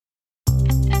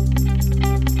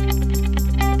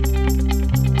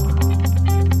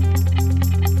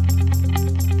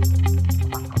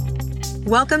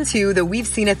Welcome to the We've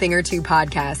Seen a Thing or Two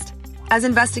podcast. As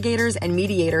investigators and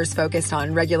mediators focused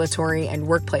on regulatory and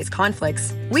workplace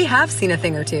conflicts, we have seen a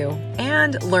thing or two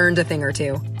and learned a thing or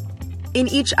two. In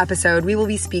each episode, we will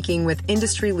be speaking with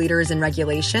industry leaders in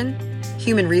regulation,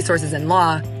 human resources and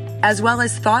law, as well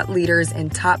as thought leaders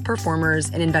and top performers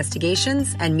in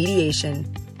investigations and mediation.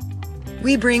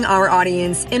 We bring our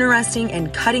audience interesting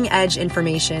and cutting-edge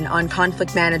information on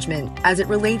conflict management as it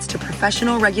relates to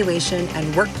professional regulation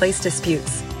and workplace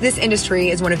disputes. This industry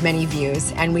is one of many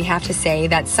views, and we have to say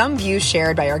that some views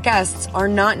shared by our guests are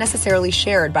not necessarily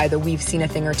shared by the We've Seen a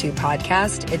Thing or Two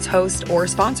podcast, its host, or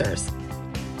sponsors.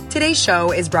 Today's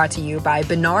show is brought to you by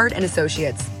Bernard &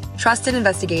 Associates, trusted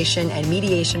investigation and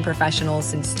mediation professionals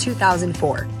since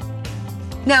 2004.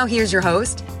 Now here's your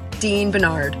host, Dean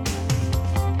Bernard.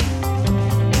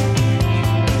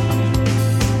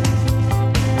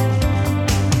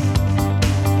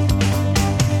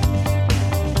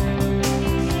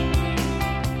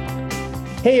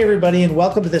 Hey, everybody, and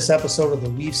welcome to this episode of the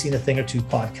We've Seen a Thing or Two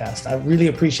podcast. I really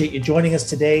appreciate you joining us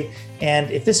today.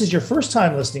 And if this is your first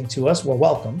time listening to us, well,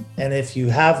 welcome. And if you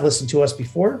have listened to us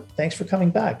before, thanks for coming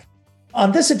back.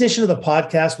 On this edition of the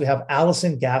podcast, we have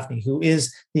Alison Gaffney, who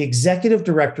is the Executive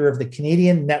Director of the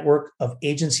Canadian Network of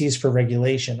Agencies for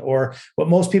Regulation, or what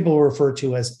most people refer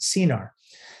to as CNAR.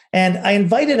 And I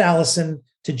invited Alison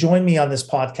to join me on this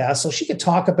podcast so she could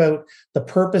talk about the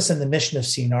purpose and the mission of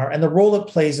CNAR and the role it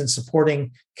plays in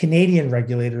supporting Canadian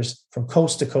regulators from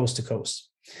coast to coast to coast.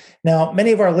 Now,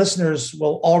 many of our listeners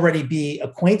will already be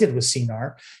acquainted with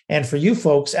CNAR. And for you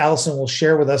folks, Alison will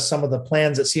share with us some of the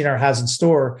plans that CNAR has in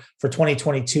store for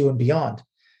 2022 and beyond.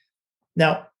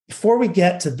 Now, before we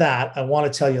get to that, I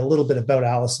want to tell you a little bit about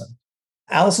Alison.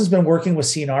 Alison's been working with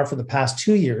CNAR for the past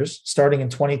 2 years, starting in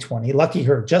 2020. Lucky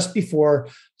her, just before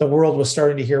the world was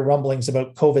starting to hear rumblings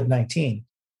about COVID-19.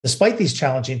 Despite these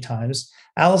challenging times,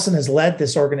 Alison has led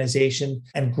this organization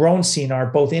and grown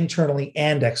CNAR both internally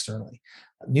and externally.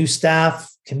 New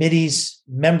staff, committees,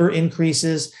 member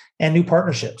increases, and new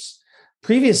partnerships.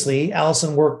 Previously,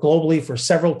 Alison worked globally for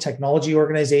several technology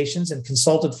organizations and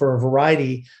consulted for a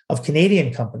variety of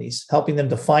Canadian companies, helping them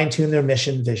to fine-tune their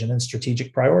mission, vision, and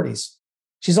strategic priorities.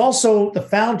 She's also the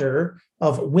founder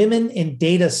of Women in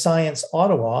Data Science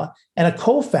Ottawa and a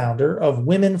co-founder of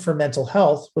Women for Mental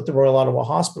Health with the Royal Ottawa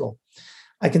Hospital.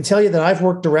 I can tell you that I've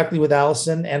worked directly with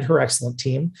Alison and her excellent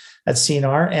team at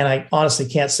CNAR, and I honestly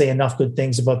can't say enough good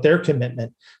things about their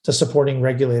commitment to supporting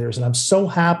regulators. And I'm so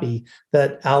happy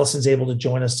that Alison's able to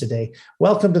join us today.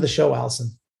 Welcome to the show,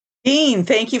 Alison. Dean,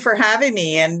 thank you for having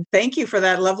me, and thank you for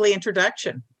that lovely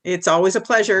introduction. It's always a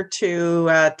pleasure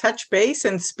to touch base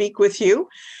and speak with you.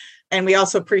 And we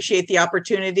also appreciate the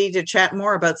opportunity to chat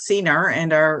more about CNAR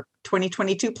and our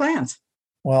 2022 plans.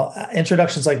 Well,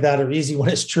 introductions like that are easy when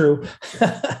it's true.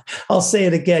 I'll say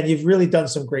it again. You've really done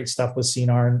some great stuff with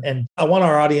CNAR, and I want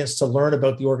our audience to learn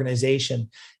about the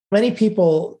organization. Many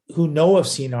people who know of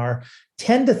CNAR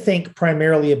tend to think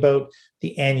primarily about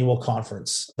the annual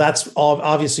conference. That's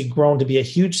obviously grown to be a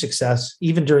huge success,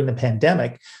 even during the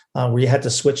pandemic, where you had to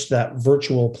switch to that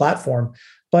virtual platform.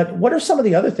 But what are some of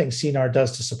the other things CNAR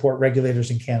does to support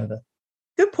regulators in Canada?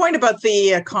 Good point about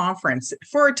the conference.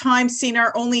 For a time,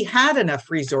 CNAR only had enough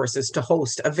resources to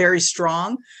host a very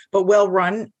strong but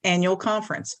well-run annual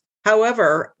conference.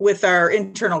 However, with our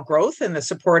internal growth and the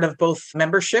support of both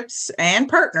memberships and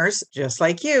partners, just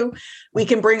like you, we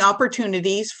can bring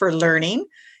opportunities for learning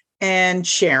and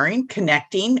sharing,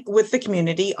 connecting with the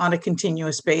community on a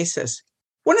continuous basis.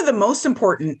 One of the most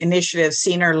important initiatives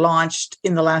CNAR launched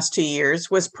in the last 2 years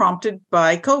was prompted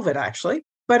by COVID, actually,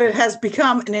 but it has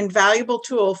become an invaluable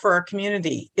tool for our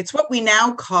community. It's what we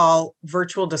now call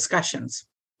virtual discussions.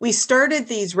 We started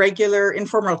these regular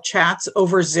informal chats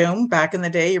over Zoom back in the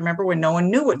day. You remember when no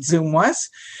one knew what Zoom was,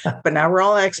 but now we're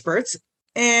all experts.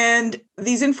 And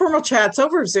these informal chats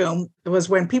over Zoom was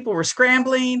when people were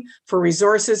scrambling for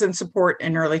resources and support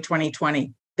in early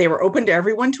 2020. They were open to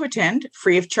everyone to attend,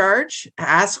 free of charge,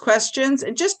 ask questions,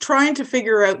 and just trying to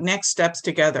figure out next steps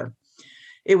together.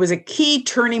 It was a key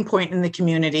turning point in the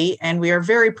community, and we are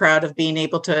very proud of being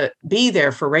able to be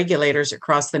there for regulators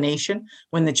across the nation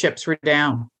when the chips were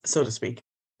down, so to speak.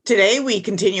 Today, we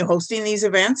continue hosting these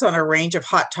events on a range of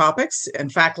hot topics. In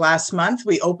fact, last month,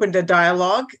 we opened a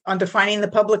dialogue on defining the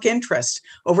public interest.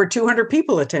 Over 200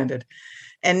 people attended.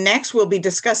 And next, we'll be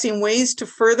discussing ways to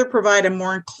further provide a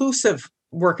more inclusive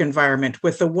work environment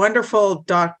with the wonderful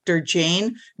Dr.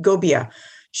 Jane Gobia.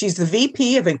 She's the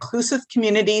VP of Inclusive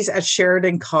Communities at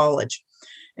Sheridan College.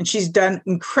 And she's done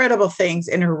incredible things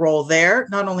in her role there,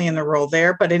 not only in the role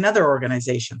there, but in other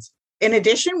organizations. In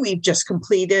addition, we've just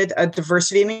completed a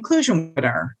diversity and inclusion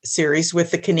webinar series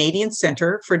with the Canadian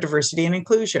Centre for Diversity and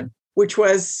Inclusion, which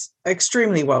was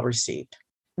extremely well received.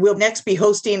 We'll next be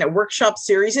hosting a workshop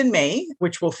series in May,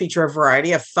 which will feature a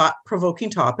variety of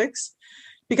thought-provoking topics,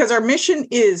 because our mission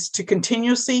is to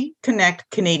continuously connect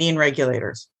Canadian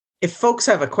regulators. If folks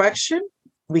have a question,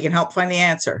 we can help find the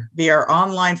answer via our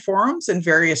online forums and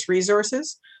various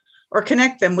resources, or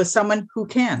connect them with someone who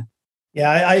can. Yeah,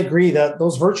 I agree that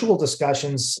those virtual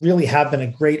discussions really have been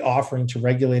a great offering to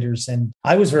regulators. And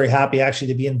I was very happy actually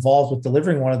to be involved with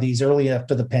delivering one of these early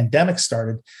after the pandemic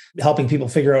started, helping people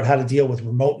figure out how to deal with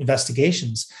remote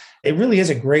investigations. It really is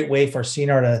a great way for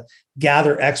CNAR to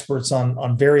gather experts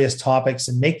on various topics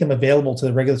and make them available to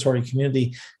the regulatory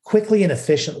community quickly and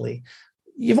efficiently.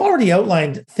 You've already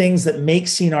outlined things that make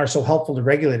CNAR so helpful to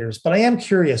regulators, but I am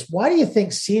curious, why do you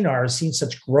think CNAR has seen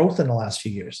such growth in the last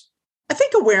few years? I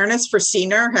think awareness for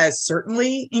CNAR has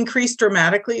certainly increased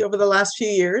dramatically over the last few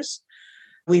years.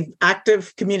 We've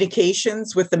active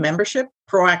communications with the membership,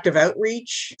 proactive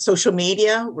outreach, social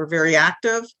media, we're very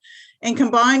active. And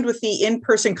combined with the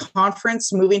in-person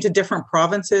conference, moving to different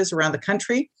provinces around the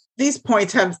country, these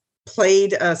points have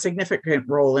played a significant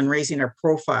role in raising our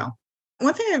profile.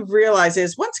 One thing I've realized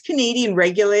is once Canadian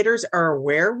regulators are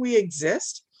aware we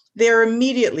exist, they're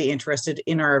immediately interested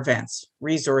in our events,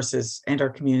 resources, and our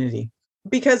community.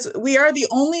 Because we are the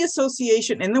only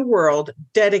association in the world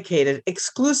dedicated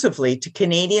exclusively to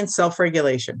Canadian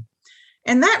self-regulation.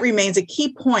 And that remains a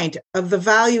key point of the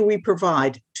value we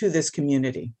provide to this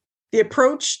community. The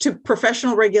approach to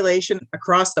professional regulation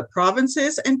across the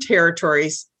provinces and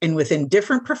territories and within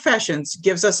different professions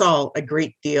gives us all a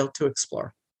great deal to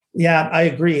explore. Yeah, I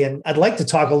agree. And I'd like to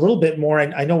talk a little bit more.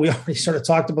 And I know we already sort of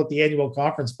talked about the annual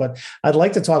conference, but I'd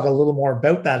like to talk a little more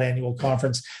about that annual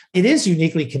conference. It is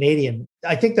uniquely Canadian.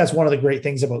 I think that's one of the great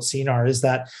things about CNAR is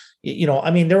that,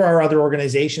 there are other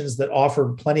organizations that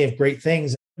offer plenty of great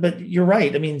things. But you're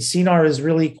right. CNAR is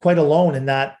really quite alone in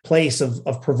that place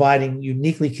of providing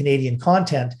uniquely Canadian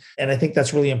content. And I think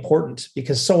that's really important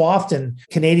because so often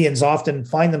Canadians often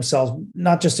find themselves,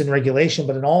 not just in regulation,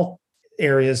 but in all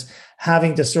areas,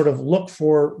 having to sort of look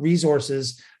for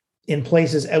resources in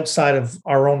places outside of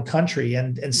our own country.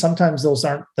 And sometimes those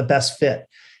aren't the best fit.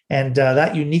 And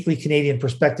that uniquely Canadian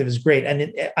perspective is great.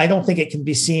 And I don't think it can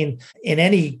be seen in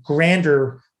any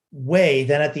grander way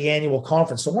than at the annual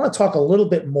conference. So I want to talk a little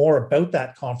bit more about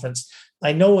that conference.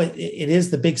 I know it is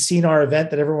the big CNAR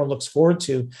event that everyone looks forward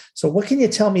to. So what can you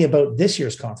tell me about this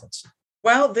year's conference?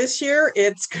 Well, this year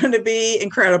it's going to be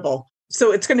incredible.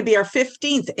 So it's going to be our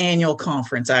 15th annual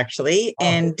conference, actually.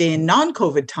 And in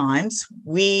non-COVID times,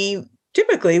 we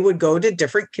typically would go to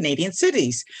different Canadian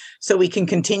cities so we can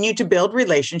continue to build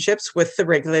relationships with the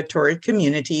regulatory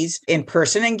communities in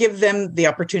person and give them the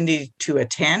opportunity to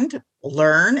attend,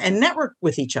 learn, and network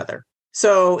with each other.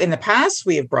 So in the past,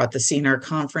 we have brought the CNAR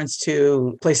conference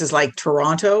to places like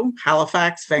Toronto,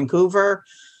 Halifax, Vancouver,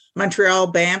 Montreal,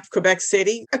 Banff, Quebec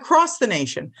City, across the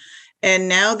nation. And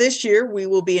now this year, we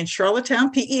will be in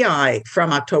Charlottetown, PEI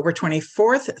from October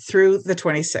 24th through the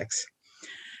 26th.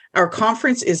 Our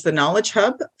conference is the knowledge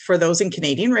hub for those in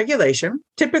Canadian regulation.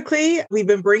 Typically, we've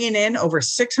been bringing in over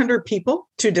 600 people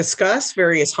to discuss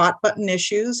various hot button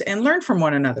issues and learn from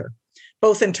one another,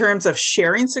 both in terms of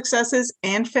sharing successes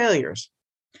and failures.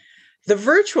 The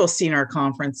virtual CNAR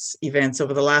conference events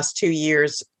over the last 2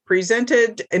 years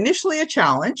presented initially a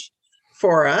challenge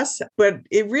for us, but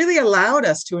it really allowed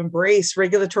us to embrace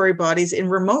regulatory bodies in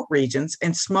remote regions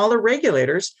and smaller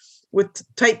regulators with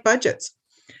tight budgets.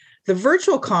 The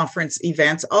virtual conference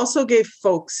events also gave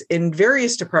folks in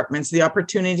various departments the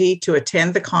opportunity to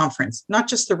attend the conference, not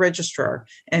just the registrar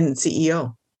and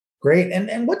CEO. Great.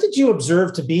 And what did you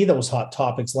observe to be those hot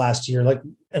topics last year?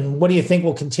 And what do you think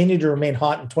will continue to remain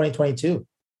hot in 2022?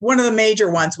 One of the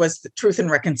major ones was the truth and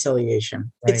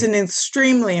reconciliation. Right. It's an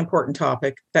extremely important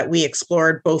topic that we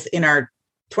explored both in our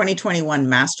 2021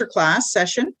 masterclass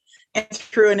session and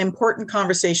through an important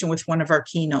conversation with one of our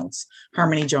keynotes,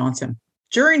 Harmony Johnson.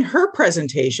 During her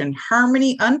presentation,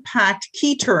 Harmony unpacked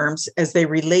key terms as they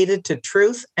related to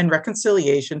truth and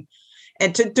reconciliation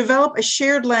and to develop a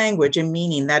shared language and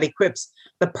meaning that equips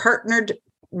the partnered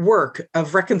work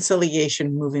of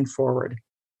reconciliation moving forward.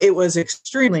 It was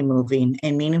extremely moving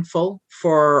and meaningful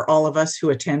for all of us who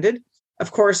attended.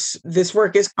 Of course, this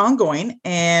work is ongoing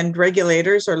and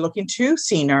regulators are looking to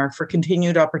CNAR for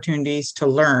continued opportunities to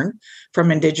learn from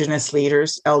Indigenous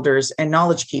leaders, elders, and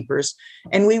knowledge keepers.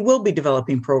 And we will be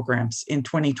developing programs in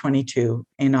 2022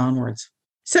 and onwards.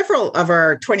 Several of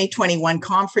our 2021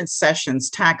 conference sessions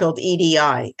tackled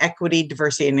EDI, equity,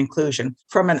 diversity, and inclusion,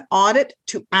 from an audit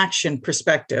to action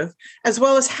perspective, as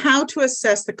well as how to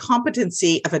assess the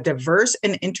competency of a diverse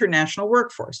and international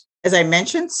workforce. As I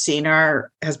mentioned, CNAR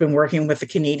has been working with the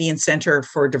Canadian Centre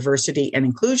for Diversity and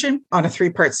Inclusion on a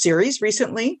 3-part series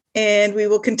recently, and we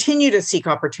will continue to seek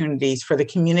opportunities for the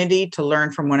community to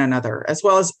learn from one another, as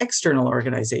well as external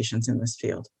organizations in this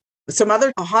field. Some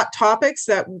other hot topics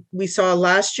that we saw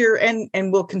last year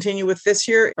and will continue with this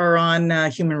year are on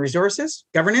human resources,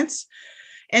 governance,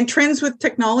 and trends with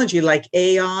technology like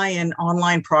AI and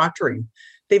online proctoring.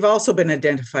 They've also been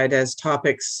identified as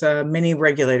topics many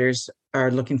regulators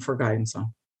are looking for guidance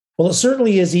on. Well, it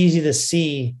certainly is easy to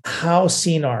see how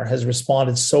CNAR has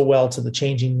responded so well to the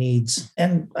changing needs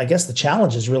and I guess the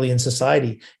challenges really in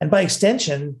society. And by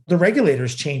extension, the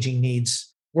regulators' changing needs.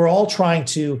 We're all trying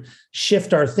to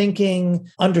shift our thinking,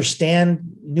 understand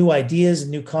new ideas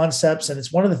and new concepts. And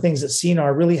it's one of the things that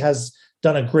CNAR really has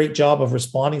done a great job of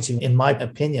responding to, in my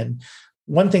opinion.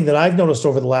 One thing that I've noticed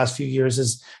over the last few years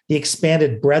is the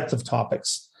expanded breadth of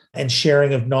topics and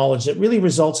sharing of knowledge that really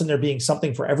results in there being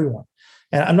something for everyone.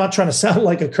 And I'm not trying to sound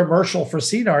like a commercial for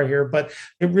CNAR here, but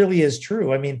it really is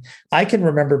true. I mean, I can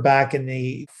remember back in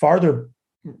the farther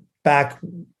back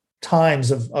times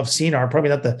of CNAR,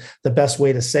 probably not the best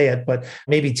way to say it, but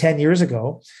maybe 10 years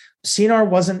ago, CNAR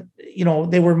wasn't,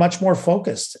 they were much more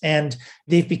focused, and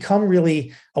they've become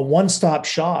really a one-stop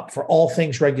shop for all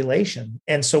things regulation.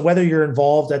 And so whether you're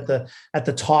involved at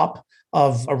the top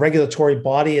of a regulatory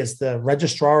body as the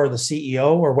registrar or the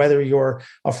CEO, or whether you're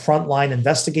a frontline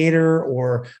investigator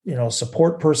or,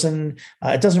 support person,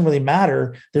 it doesn't really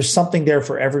matter. There's something there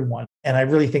for everyone. And I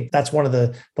really think that's one of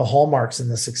the hallmarks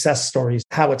and the success stories,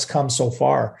 how it's come so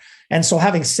far. And so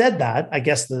having said that, I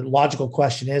guess the logical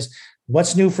question is,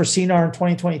 what's new for CNAR in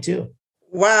 2022?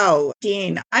 Wow,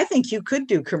 Dean, I think you could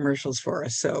do commercials for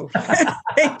us. So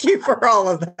thank you for all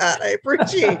of that. I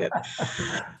appreciate it.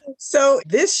 So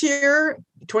this year,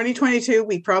 2022,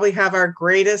 we probably have our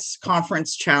greatest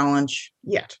conference challenge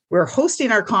yet. We're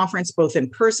hosting our conference both in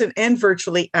person and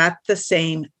virtually at the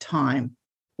same time.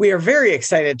 We are very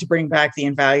excited to bring back the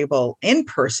invaluable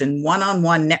in-person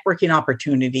one-on-one networking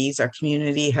opportunities our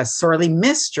community has sorely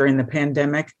missed during the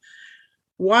pandemic,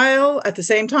 while at the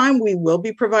same time, we will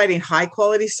be providing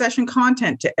high-quality session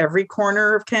content to every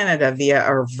corner of Canada via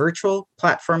our virtual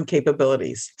platform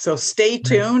capabilities. So stay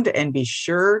tuned and be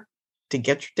sure to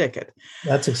get your ticket.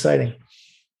 That's exciting.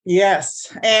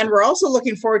 Yes. And we're also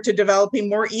looking forward to developing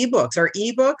more ebooks. Our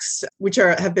ebooks, which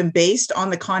have been based on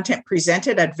the content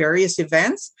presented at various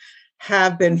events,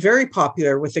 have been very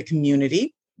popular with the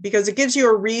community, because it gives you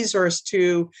a resource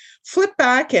to flip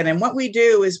back in. And what we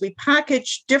do is we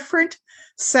package different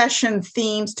session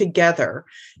themes together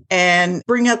and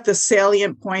bring out the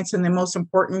salient points and the most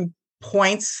important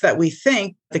points that we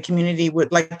think the community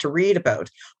would like to read about,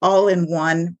 all in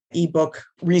one ebook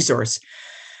resource.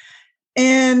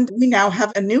 And we now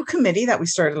have a new committee that we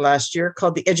started last year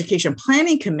called the Education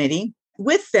Planning Committee.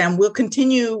 With them, we'll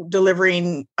continue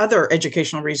delivering other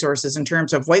educational resources in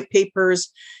terms of white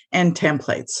papers and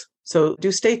templates. So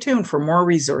do stay tuned for more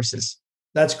resources.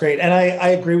 That's great. And I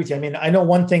agree with you. I mean, I know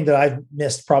one thing that I've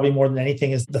missed probably more than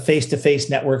anything is the face-to-face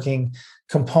networking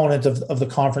component of the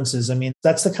conferences. I mean,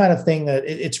 that's the kind of thing that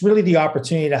it's really the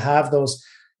opportunity to have those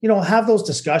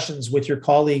discussions with your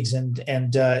colleagues, and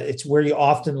it's where you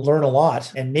often learn a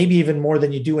lot, and maybe even more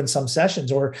than you do in some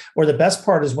sessions. Or the best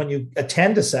part is when you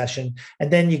attend a session and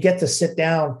then you get to sit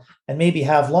down and maybe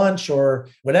have lunch or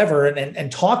whatever,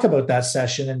 and talk about that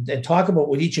session and talk about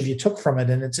what each of you took from it.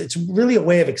 And it's really a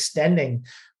way of extending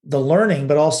the learning,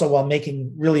 but also while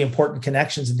making really important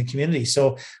connections in the community.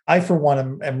 So I, for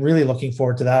one, am really looking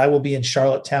forward to that. I will be in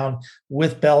Charlottetown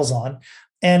with bells on.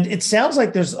 And it sounds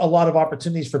like there's a lot of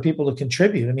opportunities for people to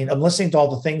contribute. I mean, I'm listening to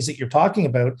all the things that you're talking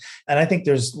about, and I think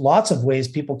there's lots of ways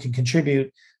people can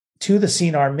contribute to the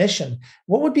CNAR mission.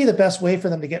 What would be the best way for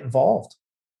them to get involved?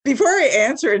 Before I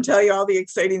answer and tell you all the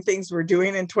exciting things we're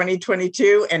doing in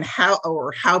 2022 and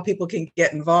how people can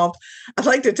get involved, I'd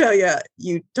like to tell you,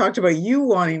 you talked about you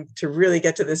wanting to really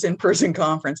get to this in-person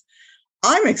conference.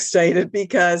 I'm excited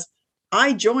because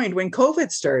I joined when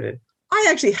COVID started. I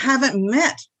actually haven't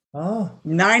met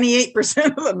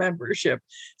 98% of the membership.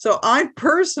 So I'm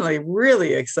personally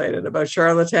really excited about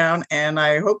Charlottetown, and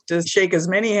I hope to shake as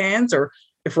many hands, or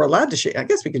if we're allowed to shake, I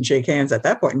guess we can shake hands at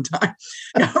that point in time,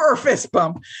 or fist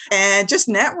bump, and just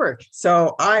network.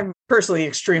 So I'm personally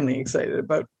extremely excited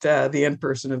about the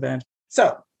in-person event.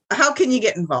 So how can you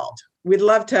get involved? We'd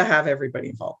love to have everybody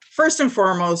involved. First and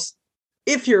foremost,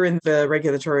 if you're in the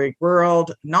regulatory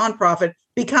world, nonprofit,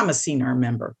 become a CNAR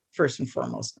member. first and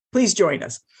foremost. Please join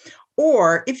us.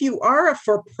 Or if you are a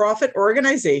for-profit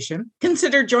organization,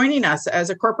 consider joining us as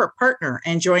a corporate partner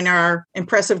and join our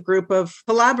impressive group of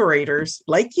collaborators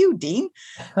like you, Dean.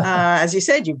 As you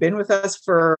said, you've been with us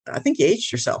for, I think you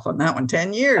aged yourself on that one,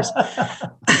 10 years.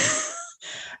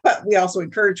 But we also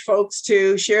encourage folks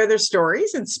to share their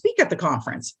stories and speak at the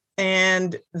conference.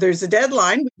 And there's a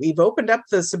deadline. We've opened up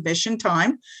the submission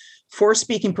time for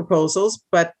speaking proposals,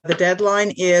 but the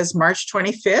deadline is March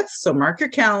 25th. So mark your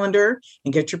calendar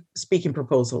and get your speaking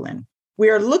proposal in. We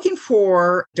are looking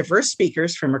for diverse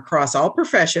speakers from across all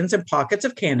professions and pockets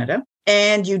of Canada,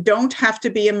 and you don't have to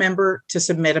be a member to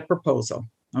submit a proposal.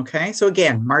 Okay. So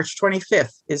again, March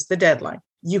 25th is the deadline.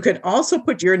 You could also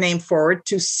put your name forward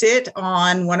to sit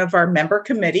on one of our member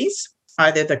committees,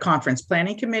 either the Conference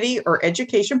Planning Committee or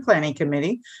Education Planning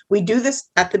Committee. We do this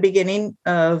at the beginning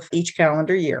of each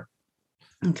calendar year.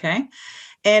 Okay.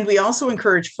 And we also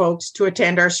encourage folks to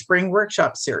attend our spring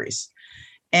workshop series.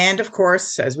 And of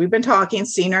course, as we've been talking,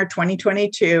 CNAR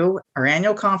 2022, our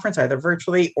annual conference, either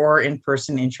virtually or in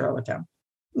person in Charlottetown.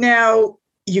 Now,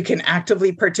 you can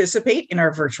actively participate in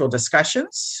our virtual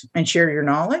discussions and share your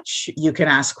knowledge. You can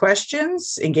ask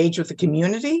questions, engage with the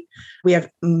community. We have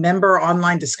member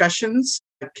online discussions.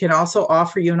 It can also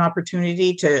offer you an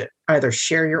opportunity to either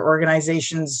share your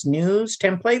organization's news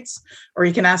templates, or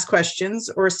you can ask questions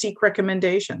or seek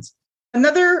recommendations.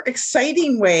 Another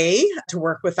exciting way to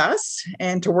work with us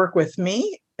and to work with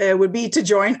me would be to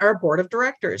join our board of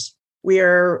directors. We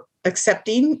are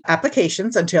accepting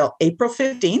applications until April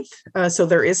 15th. So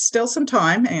there is still some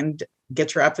time, and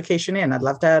get your application in. I'd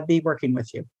love to be working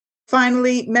with you.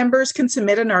 Finally, members can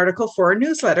submit an article for a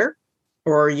newsletter,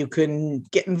 or you can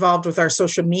get involved with our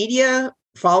social media,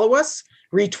 follow us,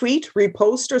 retweet,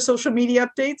 repost our social media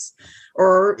updates,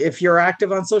 or if you're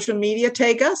active on social media,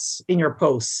 tag us in your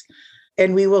posts,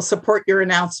 and we will support your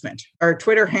announcement. Our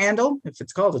Twitter handle, if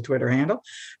it's called a Twitter handle,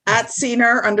 at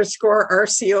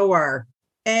CNAR_RCOR.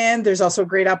 And there's also a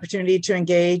great opportunity to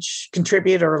engage,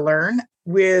 contribute, or learn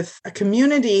with a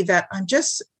community that I'm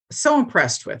just so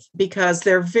impressed with, because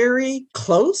they're very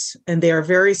close and they are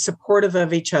very supportive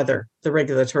of each other, the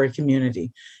regulatory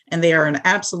community. And they are an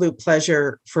absolute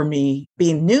pleasure for me,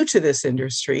 being new to this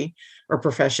industry or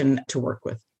profession, to work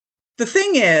with. The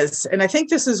thing is, and I think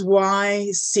this is why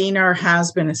CNAR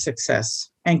has been a success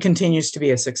and continues to be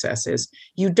a success, is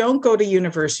you don't go to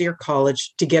university or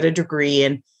college to get a degree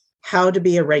in how to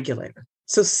be a regulator.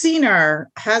 So CNAR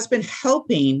has been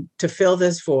helping to fill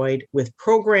this void with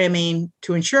programming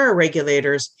to ensure our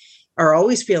regulators are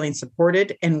always feeling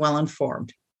supported and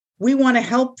well-informed. We want to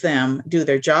help them do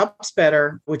their jobs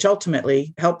better, which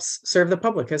ultimately helps serve the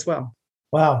public as well.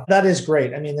 Wow, that is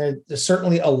great. I mean, there's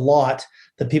certainly a lot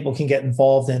that people can get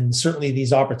involved in. Certainly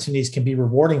these opportunities can be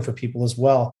rewarding for people as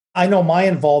well. I know my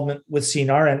involvement with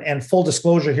CNAR, and full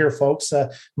disclosure here, folks,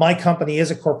 my company is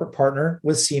a corporate partner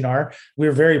with CNAR.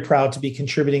 We're very proud to be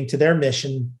contributing to their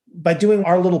mission by doing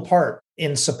our little part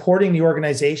in supporting the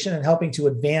organization and helping to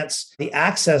advance the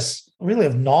access really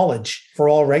of knowledge for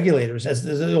all regulators. As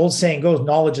the old saying goes,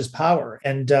 knowledge is power.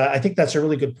 And I think that's a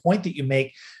really good point that you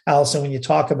make, Allison, when you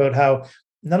talk about how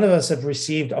none of us have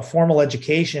received a formal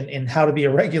education in how to be a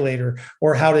regulator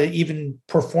or how to even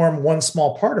perform one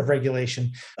small part of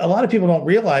regulation. A lot of people don't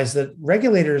realize that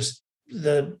regulators,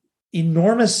 the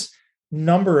enormous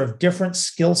number of different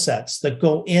skill sets that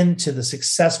go into the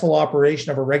successful operation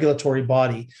of a regulatory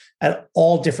body at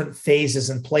all different phases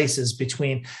and places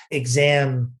between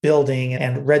exam building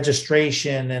and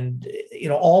registration and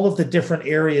all of the different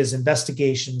areas,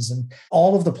 investigations, and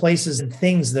all of the places and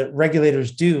things that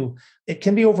regulators do, it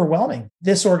can be overwhelming.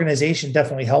 This organization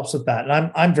definitely helps with that.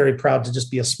 And I'm very proud to just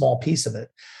be a small piece of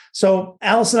it. So,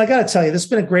 Allison, I got to tell you, this has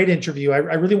been a great interview. I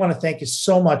really want to thank you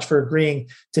so much for agreeing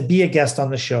to be a guest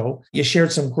on the show. You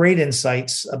shared some great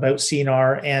insights about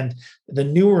CNAR and the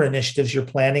newer initiatives you're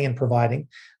planning and providing.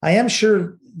 I am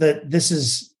sure that this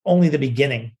is only the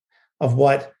beginning of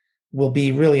what will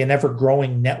be really an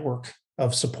ever-growing network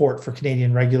of support for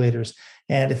Canadian regulators.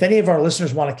 And if any of our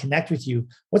listeners want to connect with you,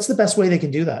 what's the best way they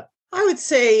can do that? I would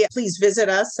say please visit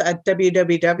us at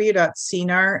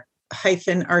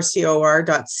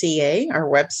www.cnar-rcor.ca, our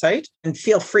website, and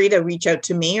feel free to reach out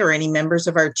to me or any members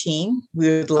of our team. We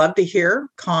would love to hear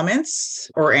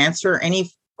comments or answer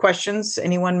any questions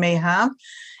anyone may have.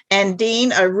 And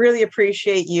Dean, I really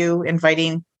appreciate you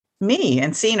inviting me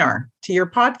and CNAR to your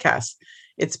podcast.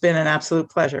 It's been an absolute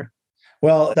pleasure.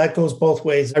 Well, that goes both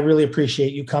ways. I really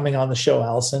appreciate you coming on the show,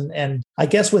 Allison. And I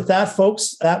guess with that,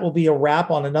 folks, that will be a wrap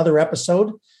on another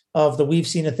episode of the We've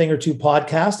Seen a Thing or Two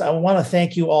podcast. I want to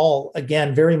thank you all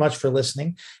again very much for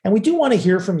listening. And we do want to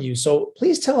hear from you. So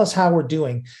please tell us how we're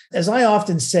doing. As I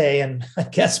often say, and I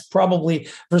guess probably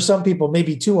for some people,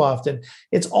 maybe too often,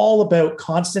 it's all about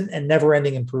constant and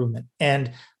never-ending improvement.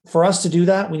 And for us to do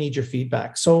that, we need your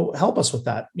feedback. So help us with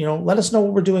that. Let us know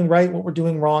what we're doing right, what we're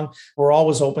doing wrong. We're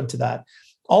always open to that.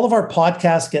 All of our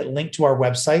podcasts get linked to our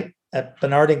website at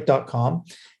bernardinc.com.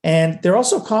 And they're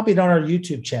also copied on our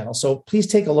YouTube channel. So please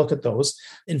take a look at those.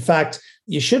 In fact,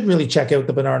 you should really check out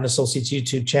the Bernard & Associates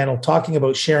YouTube channel talking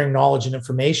about sharing knowledge and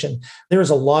information. There is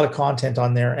a lot of content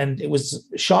on there. And it was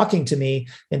shocking to me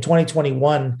in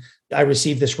 2021, I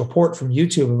received this report from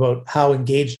YouTube about how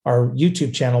engaged our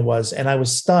YouTube channel was. And I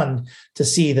was stunned to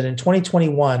see that in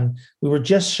 2021, we were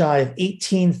just shy of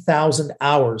 18,000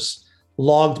 hours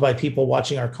logged by people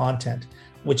watching our content,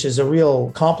 which is a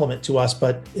real compliment to us,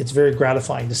 but it's very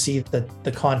gratifying to see that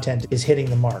the content is hitting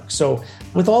the mark. So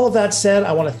with all of that said,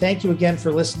 I want to thank you again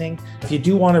for listening. If you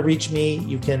do want to reach me,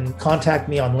 you can contact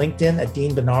me on LinkedIn at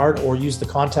Dean Bernard or use the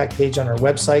contact page on our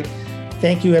website.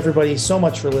 Thank you, everybody, so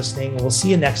much for listening. We'll see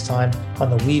you next time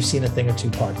on the We've Seen a Thing or Two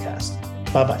podcast.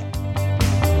 Bye-bye.